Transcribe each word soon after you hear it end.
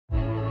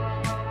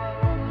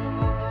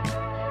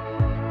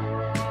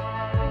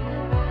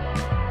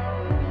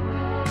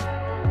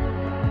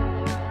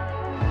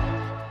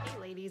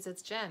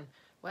it's Jen.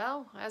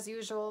 Well, as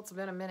usual, it's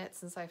been a minute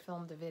since I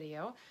filmed a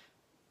video.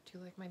 Do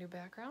you like my new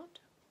background?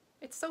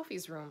 It's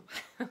Sophie's room.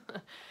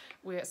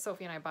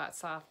 Sophie and I bought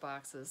soft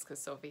boxes because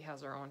Sophie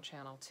has her own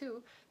channel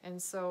too,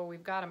 and so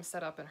we've got them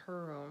set up in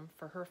her room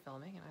for her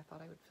filming, and I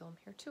thought I would film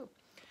here too.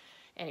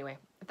 Anyway,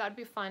 I thought it'd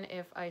be fun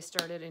if I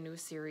started a new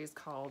series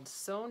called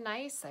So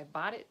Nice, I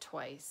Bought It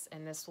Twice,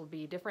 and this will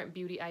be different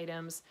beauty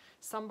items,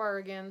 some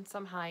bargain,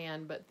 some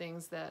high-end, but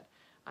things that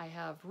I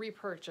have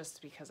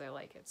repurchased because I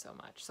like it so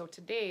much. So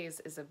today's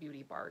is a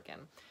beauty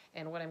bargain,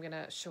 and what I'm going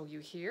to show you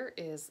here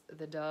is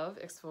the Dove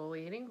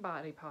Exfoliating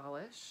Body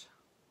Polish.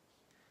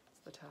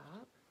 It's the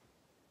top.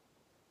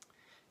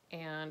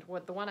 And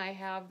the one I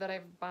have that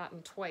I've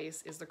bought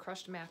twice is the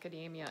crushed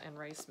macadamia and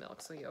rice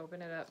milk. So you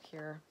open it up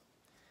here.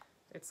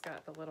 It's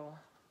got the little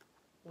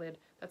lid.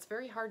 That's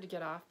very hard to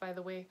get off, by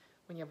the way,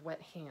 when you have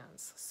wet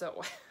hands.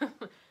 So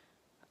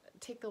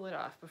take the lid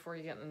off before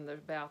you get in the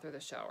bath or the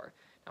shower.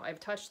 Now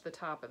I've touched the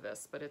top of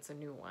this, but it's a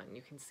new one.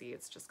 You can see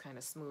it's just kind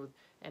of smooth,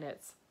 and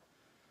it's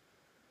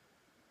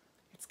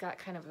got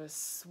kind of a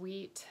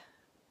sweet,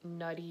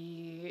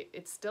 nutty,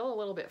 it's still a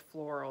little bit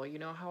floral. You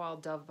know how all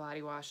Dove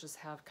body washes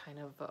have kind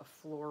of a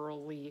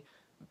florally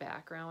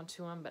background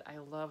to them, but I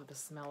love the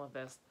smell of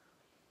this.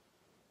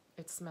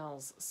 It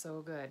smells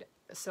so good.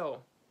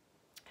 So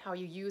how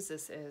you use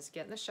this is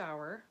get in the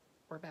shower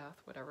or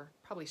bath, whatever,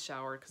 probably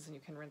shower because then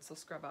you can rinse the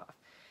scrub off.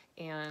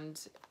 And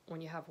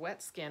when you have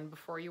wet skin,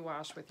 before you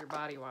wash with your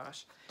body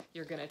wash,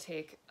 you're gonna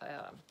take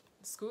a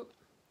scoop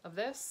of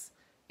this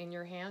in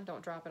your hand,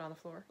 don't drop it on the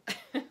floor,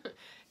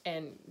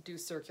 and do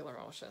circular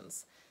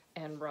motions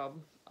and rub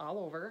all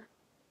over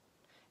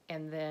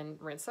and then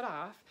rinse it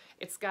off.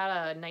 It's got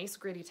a nice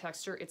gritty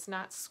texture. It's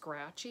not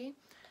scratchy,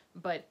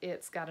 but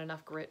it's got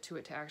enough grit to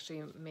it to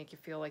actually make you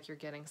feel like you're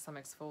getting some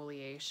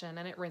exfoliation,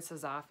 and it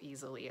rinses off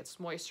easily. It's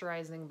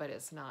moisturizing, but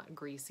it's not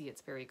greasy.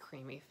 It's very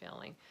creamy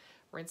feeling.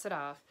 Rinse it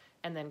off,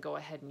 and then go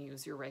ahead and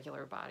use your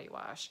regular body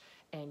wash,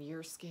 and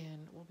your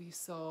skin will be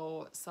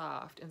so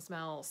soft and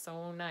smell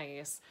so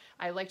nice.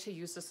 I like to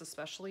use this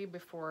especially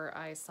before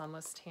I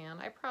sunless tan.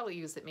 I probably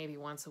use it maybe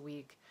once a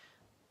week,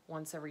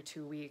 once every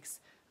 2 weeks.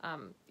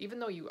 Even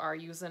though you are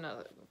using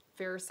a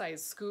fair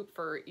size scoop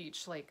for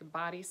each like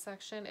body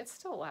section, it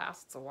still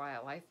lasts a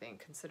while, I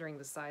think, considering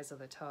the size of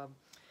the tub.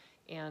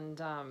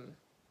 And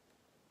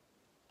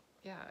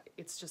yeah,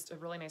 it's just a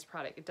really nice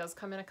product. It does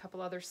come in a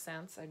couple other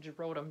scents. I just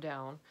wrote them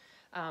down.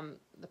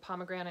 The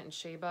pomegranate and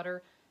shea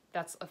butter,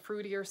 that's a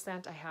fruitier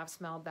scent. I have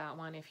smelled that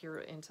one if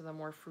you're into the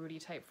more fruity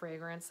type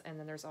fragrance. And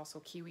then there's also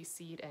kiwi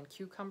seed and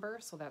cucumber,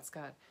 so that's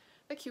got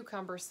the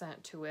cucumber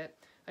scent to it.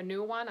 A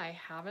new one I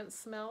haven't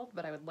smelled,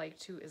 but I would like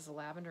to, is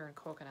lavender and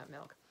coconut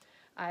milk.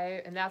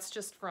 And that's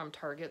just from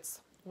Target's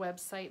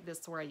website. This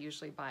is where I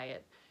usually buy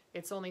it.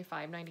 It's only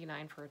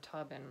 $5.99 for a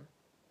tub, and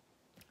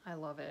I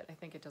love it. I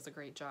think it does a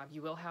great job.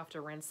 You will have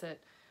to rinse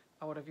it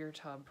out of your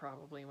tub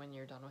probably when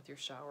you're done with your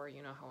shower.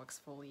 You know how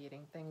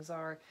exfoliating things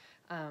are,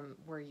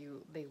 where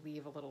they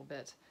leave a little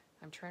bit.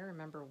 I'm trying to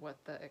remember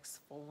what the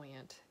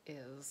exfoliant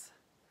is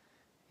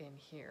in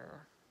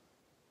here.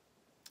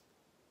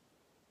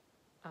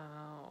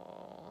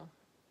 Oh,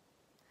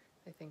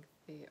 I think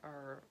they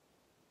are,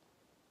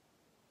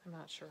 I'm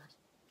not sure,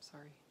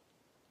 sorry.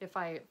 If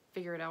I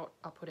figure it out,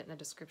 I'll put it in the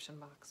description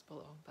box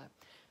below, but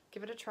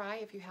give it a try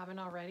if you haven't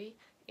already,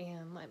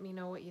 and let me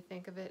know what you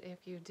think of it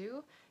if you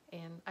do,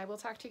 and I will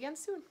talk to you again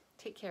soon.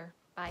 Take care.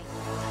 Bye.